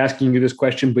anticipated asking you this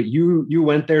question, but you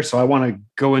went there. So I want to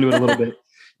go into it a little bit.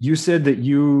 You said that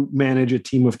you manage a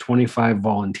team of 25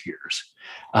 volunteers.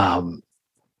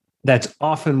 That's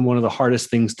often one of the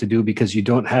hardest things to do because you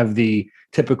don't have the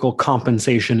typical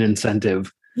compensation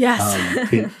incentive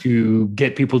to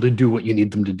get people to do what you need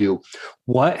them to do.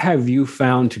 What have you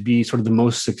found to be sort of the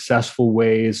most successful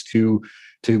ways to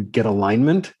get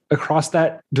alignment across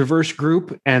that diverse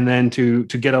group and then to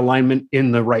get alignment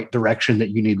in the right direction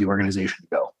that you need the organization to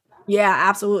go? Yeah,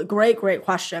 absolutely. Great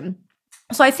question.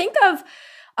 So I think of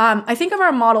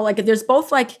our model, like there's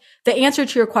both like the answer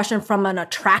to your question from an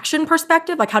attraction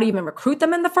perspective, like how do you even recruit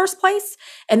them in the first place?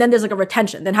 And then there's like a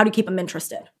retention, then how do you keep them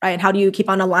interested, right? And how do you keep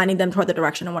on aligning them toward the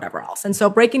direction and whatever else? And so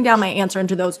breaking down my answer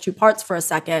into those two parts for a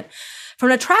second, from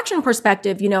an attraction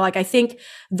perspective, like I think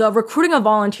the recruiting of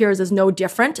volunteers is no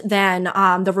different than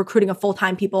the recruiting of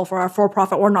full-time people for a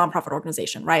for-profit or nonprofit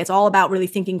organization, right? It's all about really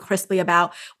thinking crisply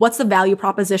about what's the value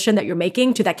proposition that you're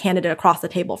making to that candidate across the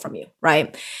table from you,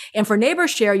 right? And for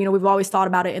NeighborShare, we've always thought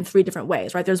about it in three different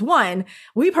ways, right? There's one,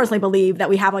 we personally believe that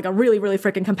we have like a really, really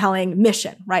freaking compelling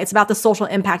mission, right? It's about the social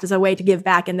impact as a way to give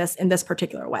back in this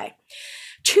particular way.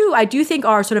 Two, I do think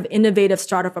our sort of innovative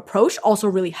startup approach also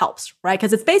really helps, right?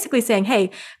 Because it's basically saying, hey,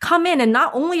 come in and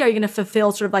not only are you going to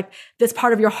fulfill sort of like this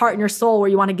part of your heart and your soul where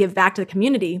you want to give back to the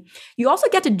community, you also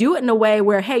get to do it in a way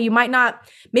where, hey,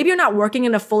 maybe you're not working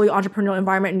in a fully entrepreneurial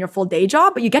environment in your full day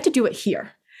job, but you get to do it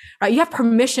here. Right? You have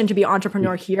permission to be an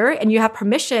entrepreneur here and you have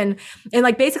permission. And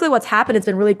like basically what's happened, it's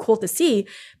been really cool to see.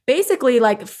 Basically,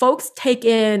 like folks take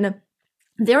in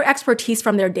their expertise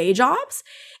from their day jobs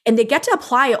and they get to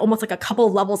apply it almost like a couple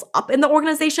of levels up in the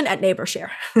organization at NeighborShare.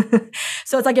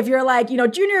 So it's like if you're like,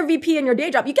 junior VP in your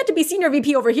day job, you get to be senior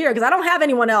VP over here because I don't have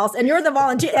anyone else and you're the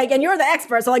volunteer, and you're the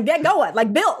expert. So like get going,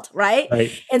 like build, right?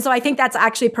 And so I think that's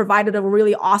actually provided a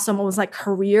really awesome, almost like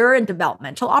career and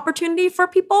developmental opportunity for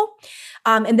people.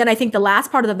 And then I think the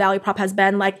last part of the value prop has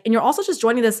been like, and you're also just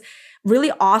joining this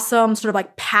really awesome sort of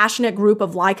like passionate group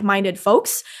of like-minded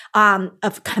folks,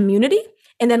 of community,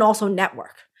 and then also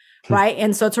network. Right.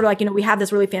 And so it's sort of like, we have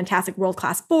this really fantastic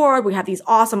world-class board. We have these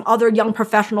awesome other young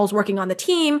professionals working on the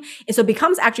team. And so it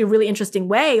becomes actually a really interesting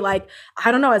way. Like,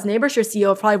 I don't know, as NeighborShare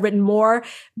CEO, I've probably written more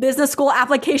business school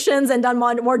applications and done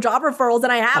more job referrals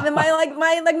than I have in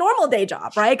my normal day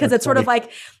job. Right. Because it's sort of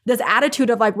like this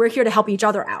attitude of like, we're here to help each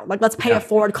other out. Like, let's pay it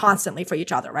forward constantly for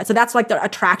each other. Right. So that's like the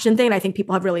attraction thing. And I think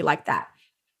people have really liked that.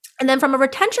 And then from a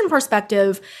retention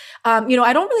perspective, I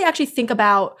don't really actually think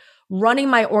about running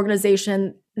my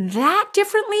organization that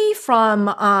differently from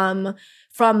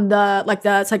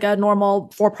it's like a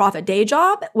normal for-profit day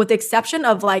job, with the exception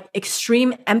of like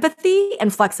extreme empathy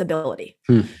and flexibility,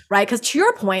 right? Because to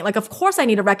your point, like, of course I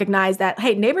need to recognize that,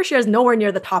 hey, NeighborShare is nowhere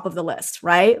near the top of the list,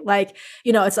 right? Like,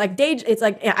 it's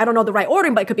like I don't know the right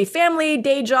ordering, but it could be family,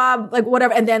 day job, like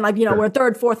whatever. And then like, we're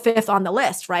third, fourth, fifth on the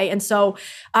list, right? And so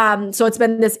it's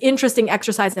been this interesting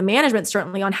exercise in management,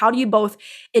 certainly, on how do you both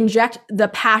inject the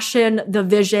passion, the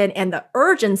vision, and the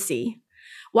urgency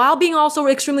while being also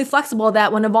extremely flexible,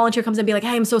 that when a volunteer comes in and be like,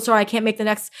 hey, I'm so sorry, I can't make the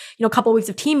next, couple of weeks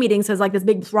of team meetings because like this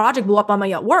big project blew up on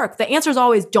me at work. The answer is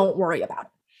always don't worry about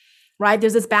it, right?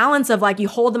 There's this balance of like, you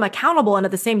hold them accountable. And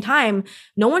at the same time,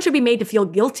 no one should be made to feel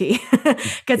guilty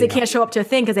because they can't show up to a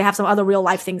thing because they have some other real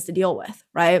life things to deal with,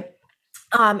 right?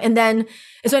 So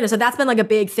that's been like a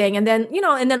big thing. And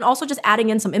then also just adding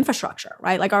in some infrastructure,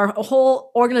 right? Like our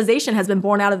whole organization has been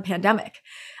born out of the pandemic.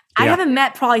 I haven't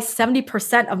met probably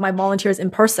 70% of my volunteers in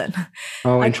person.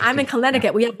 Oh, like I'm in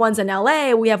Connecticut. We have ones in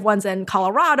LA. We have ones in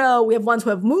Colorado. We have ones who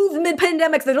have moved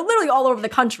mid-pandemic. They're literally all over the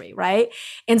country, right?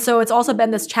 And so it's also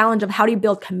been this challenge of how do you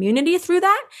build community through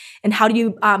that? And how do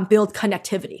you build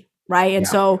connectivity, Right. And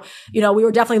so, we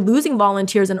were definitely losing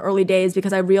volunteers in early days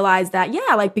because I realized that,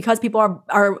 because people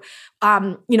are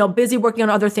busy working on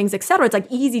other things, et cetera, it's like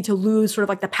easy to lose sort of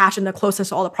like the passion, the closest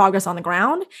to all the progress on the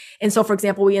ground. And so, for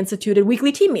example, we instituted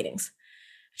weekly team meetings.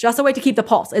 Just a way to keep the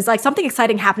pulse. It's like something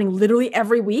exciting happening literally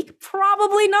every week.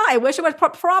 Probably not. I wish it was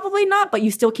probably not, but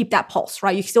you still keep that pulse,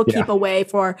 right? You still keep a way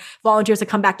for volunteers to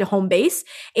come back to home base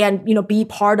and, be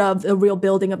part of the real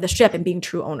building of the ship and being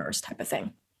true owners type of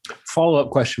thing.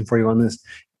 Follow-up question for you on this.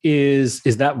 Is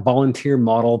that volunteer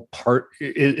model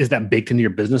is that baked into your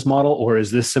business model, or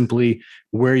is this simply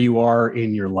where you are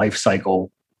in your life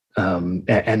cycle and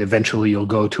eventually you'll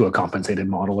go to a compensated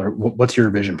model, or what's your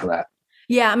vision for that?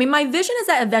 Yeah, I mean, my vision is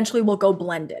that eventually we'll go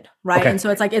blended, right? Okay. And so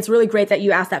it's really great that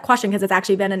you asked that question because it's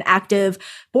actually been an active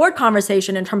board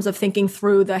conversation in terms of thinking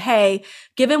through hey,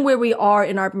 given where we are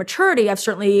in our maturity, I've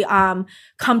certainly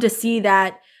come to see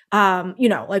that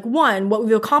one, what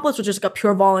we've accomplished with just a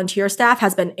pure volunteer staff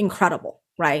has been incredible,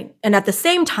 right? And at the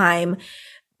same time,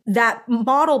 that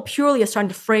model purely is starting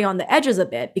to fray on the edges a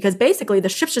bit because basically the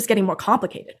ship's just getting more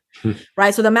complicated,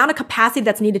 right? So the amount of capacity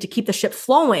that's needed to keep the ship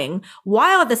flowing,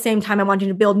 while at the same time I'm wanting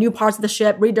to build new parts of the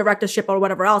ship, redirect the ship or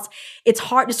whatever else, it's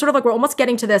hard. It's sort of like we're almost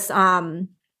getting to this sort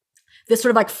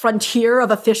of like frontier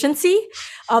of efficiency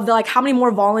of how many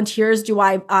more volunteers do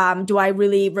I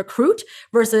really recruit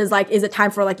versus is it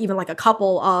time for even a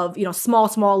couple of,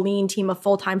 small, lean team of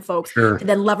full-time folks and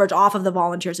then leverage off of the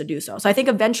volunteers to do so. So I think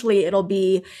eventually it'll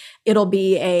be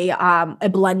a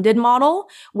blended model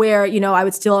where, I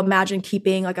would still imagine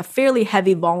keeping a fairly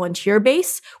heavy volunteer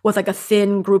base with a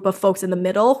thin group of folks in the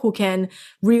middle who can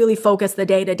really focus the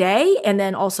day to day. And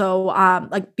then also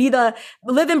be the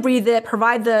live and breathe it,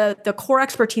 provide the core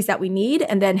expertise that we need,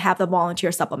 and then have the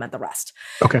volunteers supplement the rest.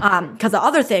 Okay. Because the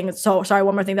other thing,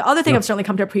 one more thing. The other thing I've certainly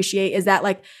come to appreciate is that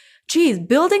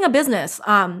building a business,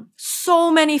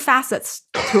 so many facets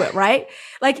to it, right?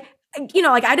 I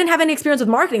didn't have any experience with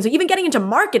marketing. So even getting into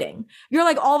marketing, you're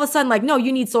all of a sudden no,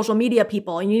 you need social media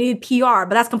people and you need PR,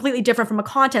 but that's completely different from a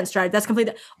content strategy. That's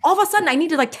completely, all of a sudden I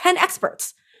needed 10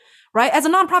 experts. Right? As a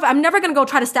nonprofit, I'm never going to go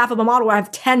try to staff up a model where I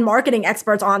have 10 marketing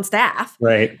experts on staff.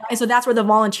 Right. And so that's where the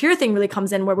volunteer thing really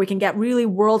comes in, where we can get really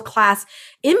world-class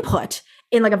input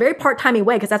in a very part-timey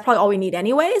way, because that's probably all we need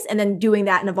anyways. And then doing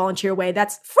that in a volunteer way,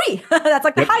 that's free. That's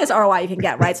the highest ROI you can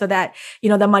get, right? So that,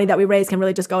 the money that we raise can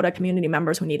really just go to community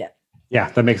members who need it. Yeah,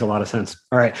 that makes a lot of sense.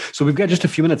 All right. So we've got just a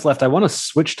few minutes left. I want to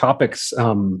switch topics,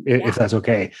 if that's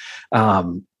okay.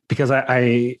 Because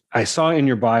I saw in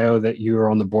your bio that you are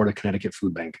on the board of Connecticut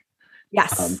Food Bank.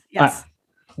 Yes. Yes.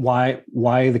 Why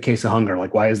the case of hunger?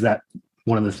 Why is that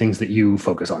one of the things that you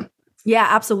focus on? Yeah,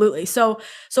 absolutely. So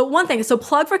one thing,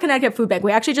 plug for Connecticut Food Bank.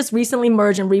 We actually just recently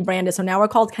merged and rebranded. So now we're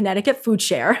called Connecticut Food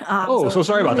Share. So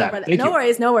sorry about that. No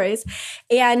worries.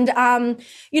 And,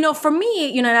 for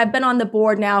me, and I've been on the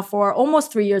board now for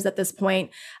almost 3 years at this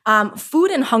point.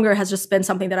 Food and hunger has just been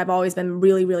something that I've always been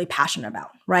really, really passionate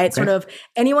about, right? Okay. Sort of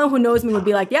anyone who knows me would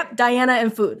be yep, Diana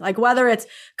and food. Whether it's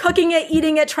cooking it,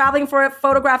 eating it, traveling for it,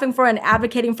 photographing for it, and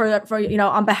advocating for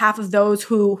on behalf of those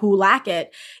who lack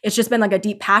it. It's just been a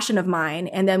deep passion of mine.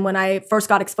 And then when I first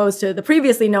got exposed to the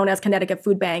previously known as Connecticut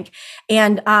Food Bank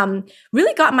and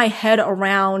really got my head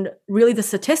around really the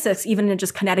statistics, even in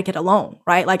just Connecticut alone,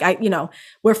 right?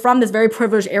 We're from this very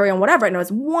privileged area and whatever. And it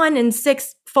was 1 in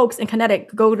 6 folks in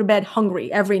Connecticut go to bed hungry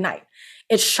every night.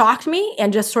 It shocked me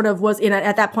and just sort of was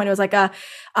at that point, it was I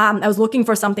was looking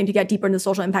for something to get deeper into the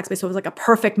social impact space. So it was a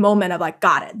perfect moment of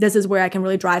got it. This is where I can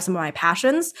really drive some of my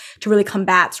passions to really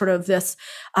combat sort of this,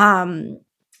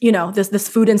 this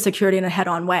food insecurity in a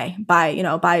head-on way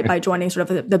by joining sort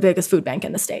of the biggest food bank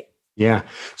in the state. Yeah.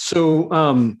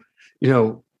 So,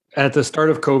 at the start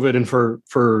of COVID and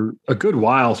for a good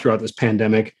while throughout this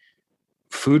pandemic,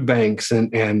 food banks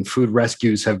and food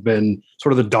rescues have been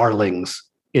sort of the darlings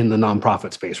in the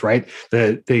nonprofit space, right?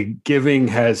 The giving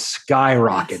has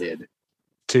skyrocketed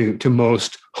to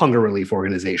most hunger relief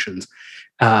organizations.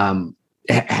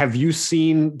 Have you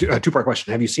seen, a two-part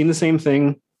question, have you seen the same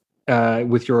thing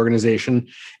with your organization?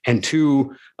 And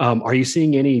 2, are you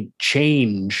seeing any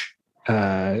change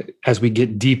as we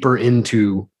get deeper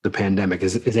into the pandemic?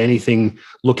 Is anything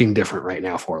looking different right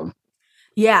now for them?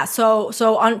 Yeah. So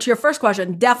on to your first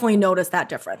question, definitely notice that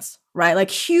difference, right?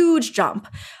 Like huge jump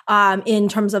in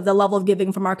terms of the level of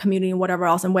giving from our community and whatever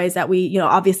else in ways that we,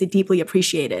 obviously deeply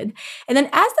appreciated. And then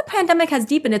as the pandemic has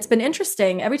deepened, it's been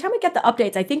interesting. Every time we get the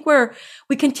updates, I think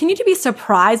we continue to be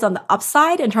surprised on the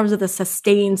upside in terms of the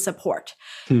sustained support,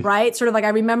 right? Sort of like I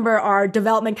remember our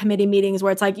development committee meetings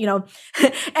where it's like,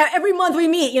 every month we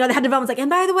meet, the head development's like, and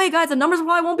by the way, guys, the numbers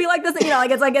probably won't be like this. It's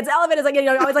elevated. It's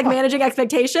like, always like managing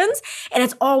expectations. And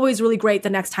it's always really great the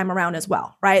next time around as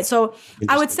well, right? So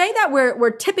I would say that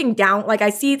we're tipping down. Like I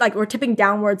see like we're tipping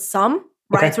downwards some,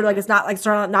 right? Okay. Sort of like it's not like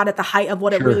sort of not at the height of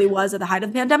what it really was at the height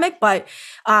of the pandemic, but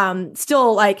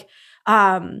still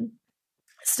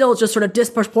just sort of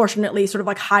disproportionately sort of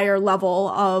like higher level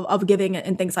of giving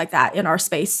and things like that in our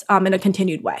space in a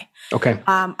continued way. Okay.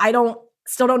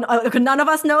 Still don't none of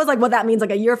us knows like what that means like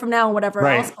a year from now and whatever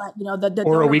else, but the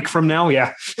or a week from now,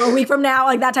 or a week from now,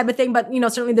 like that type of thing. But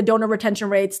certainly the donor retention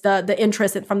rates, the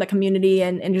interest from the community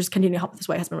and just continue to help this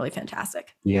way has been really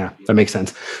fantastic. Yeah, that makes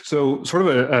sense. So sort of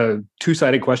a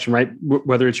two-sided question, right?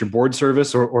 Whether it's your board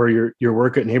service or your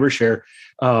work at NeighborShare,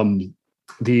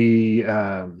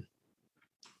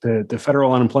 the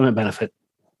federal unemployment benefit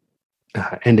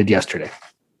ended yesterday,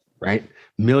 right?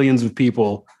 Millions of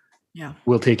people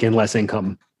will take in less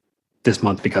income this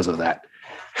month because of that.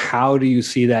 How do you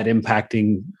see that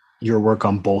impacting your work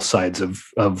on both sides of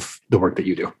the work that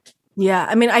you do? Yeah,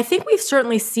 I mean, I think we've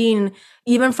certainly seen,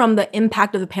 even from the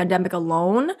impact of the pandemic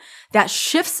alone, that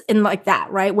shifts in like that,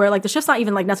 right? Where like the shift's not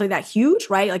even like necessarily that huge,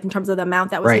 right? Like in terms of the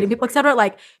amount that was hitting people, et cetera,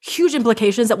 like huge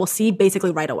implications that we'll see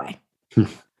basically right away.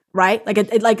 Right? Like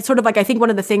it like sort of like I think one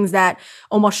of the things that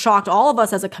almost shocked all of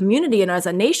us as a community and as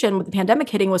a nation with the pandemic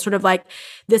hitting was sort of like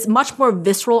this much more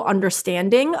visceral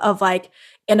understanding of like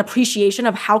an appreciation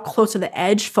of how close to the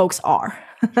edge folks are.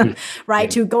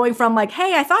 Right? To going from like,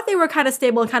 hey, I thought they were kind of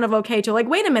stable and kind of okay to like,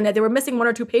 wait a minute, they were missing 1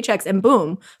 or 2 paychecks and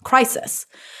boom, crisis.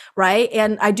 Right?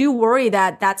 And I do worry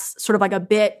that that's sort of like a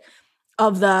bit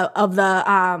of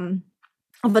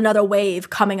another wave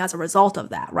coming as a result of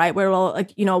that, right? Where we'll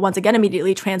like, once again,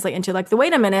 immediately translate into like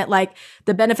wait a minute, like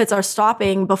the benefits are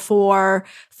stopping before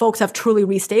folks have truly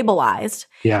restabilized.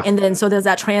 Yeah. And then so does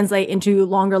that translate into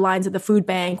longer lines at the food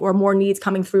bank or more needs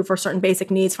coming through for certain basic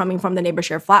needs coming from the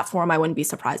NeighborShare platform? I wouldn't be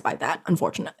surprised by that,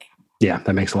 unfortunately. Yeah,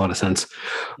 that makes a lot of sense.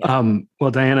 Yeah. Well,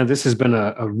 Diana, this has been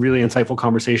a really insightful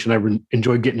conversation. I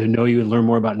enjoyed getting to know you and learn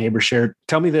more about NeighborShare.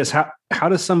 Tell me this, how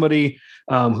does somebody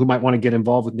who might want to get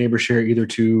involved with NeighborShare either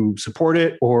to support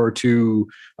it or to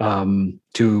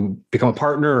become a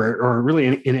partner or really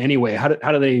in any way, how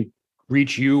do they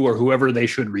reach you or whoever they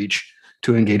should reach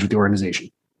to engage with the organization?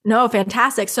 No,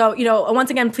 fantastic. So, once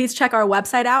again, please check our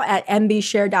website out at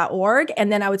nbshare.org.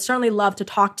 And then I would certainly love to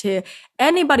talk to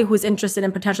anybody who's interested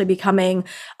in potentially becoming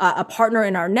a partner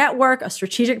in our network, a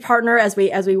strategic partner as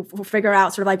we figure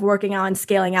out sort of like working on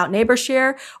scaling out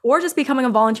NeighborShare, or just becoming a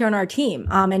volunteer on our team.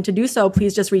 And to do so,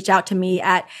 please just reach out to me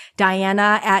at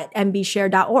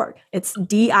diana@nbshare.org. It's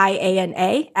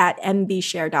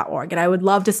DIANA@nbshare.org. And I would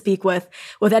love to speak with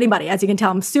anybody. As you can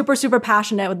tell, I'm super, super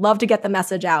passionate. I would love to get the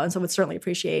message out. And so would certainly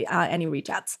appreciate any reach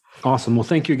outs. Awesome. Well,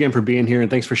 thank you again for being here and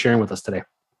thanks for sharing with us today.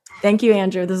 Thank you,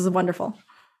 Andrew. This is wonderful.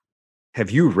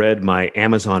 Have you read my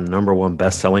Amazon #1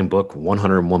 best-selling book,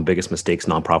 101 Biggest Mistakes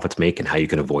Nonprofits Make and How You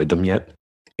Can Avoid Them yet?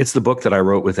 It's the book that I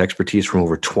wrote with expertise from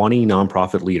over 20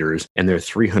 nonprofit leaders and their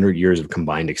 300 years of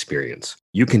combined experience.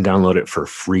 You can download it for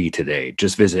free today.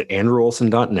 Just visit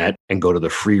andrewolson.net and go to the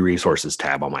free resources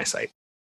tab on my site.